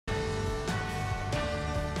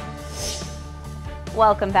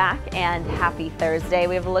Welcome back and happy Thursday.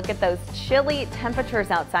 We have a look at those chilly temperatures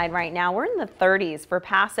outside right now. We're in the 30s for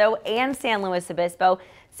Paso and San Luis Obispo.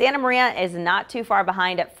 Santa Maria is not too far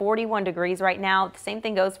behind at 41 degrees right now. The same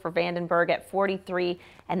thing goes for Vandenberg at 43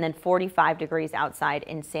 and then 45 degrees outside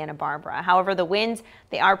in Santa Barbara. However, the winds,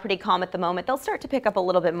 they are pretty calm at the moment. They'll start to pick up a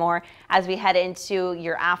little bit more as we head into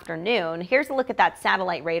your afternoon. Here's a look at that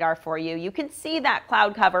satellite radar for you. You can see that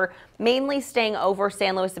cloud cover mainly staying over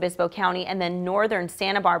San Luis Obispo County and then northern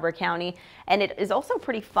Santa Barbara County. And it is also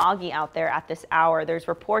pretty foggy out there at this hour. There's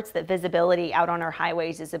reports that visibility out on our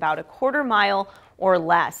highways is about a quarter mile or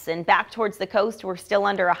less. And back towards the coast, we're still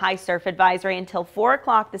under a high surf advisory until 4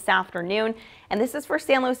 o'clock this afternoon. And this is for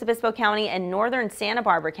San Luis Obispo County and northern Santa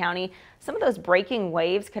Barbara County. Some of those breaking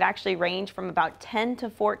waves could actually range from about 10 to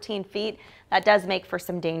 14 feet. That does make for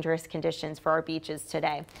some dangerous conditions for our beaches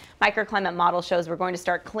today. Microclimate model shows we're going to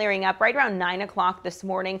start clearing up right around 9 o'clock this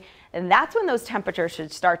morning. And that's when those temperatures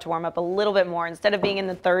should start to warm up a little bit more. Instead of being in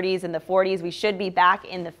the 30s and the 40s, we should be back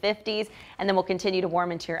in the 50s. And then we'll continue to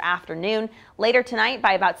warm into your afternoon. Later tonight,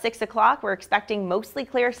 by about 6 o'clock, we're expecting mostly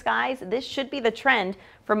clear skies. This should be the trend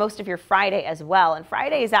for most of your Friday as well. And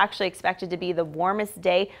Friday is actually expected to be the warmest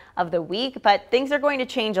day of the week, but things are going to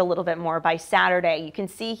change a little bit more by Saturday. You can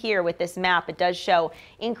see here with this map, it does show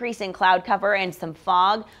increasing cloud cover and some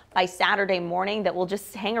fog by Saturday morning that will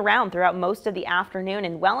just hang around throughout most of the afternoon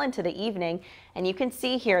and well into the evening. And you can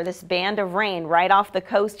see here this band of rain right off the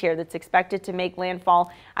coast here that's expected to make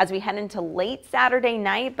landfall as we head into late Saturday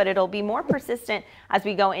night, but it'll be more persistent as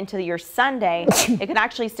we go into your Sunday. It could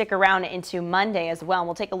actually stick around into Monday as well. And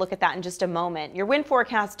we'll take a look at that in just a moment. Your wind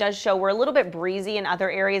forecast does show we're a little bit breezy in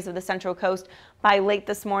other areas of the Central Coast by late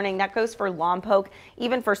this morning. That goes for Lompoc,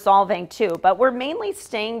 even for Solvang too, but we're mainly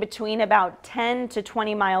staying between about 10 to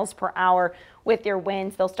 20 miles per hour with your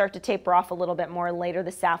winds. They'll start to taper off a little bit more later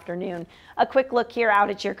this afternoon. A quick look here out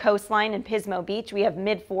at your coastline in Pismo Beach. We have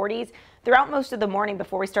mid 40s throughout most of the morning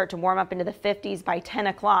before we start to warm up into the 50s by 10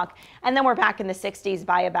 o'clock, and then we're back in the 60s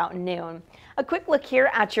by about noon. A quick look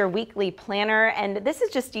here at your weekly planner, and this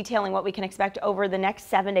is just detailing what we can expect over the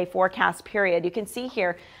next 7-day forecast period. You can see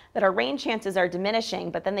here that our rain chances are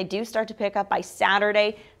diminishing, but then they do start to pick up by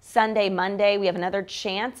Saturday, Sunday, Monday. We have another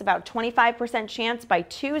chance, about 25% chance by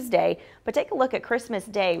Tuesday, but take a look at Christmas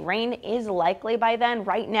Day. Rain is likely by then.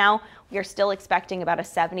 Right now, we are still expecting about a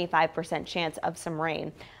 75% chance of some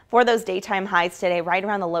rain. For those daytime highs today, right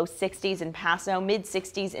around the low 60s in Paso, mid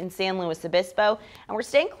 60s in San Luis Obispo, and we're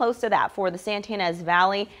staying close to that for the Santa Ynez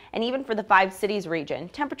Valley and even for the 5 cities region.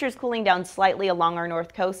 Temperatures cooling down slightly along our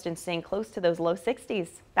north coast and staying close to those low 60s.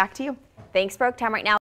 Back to you. Thanks, Brooke. Time right now.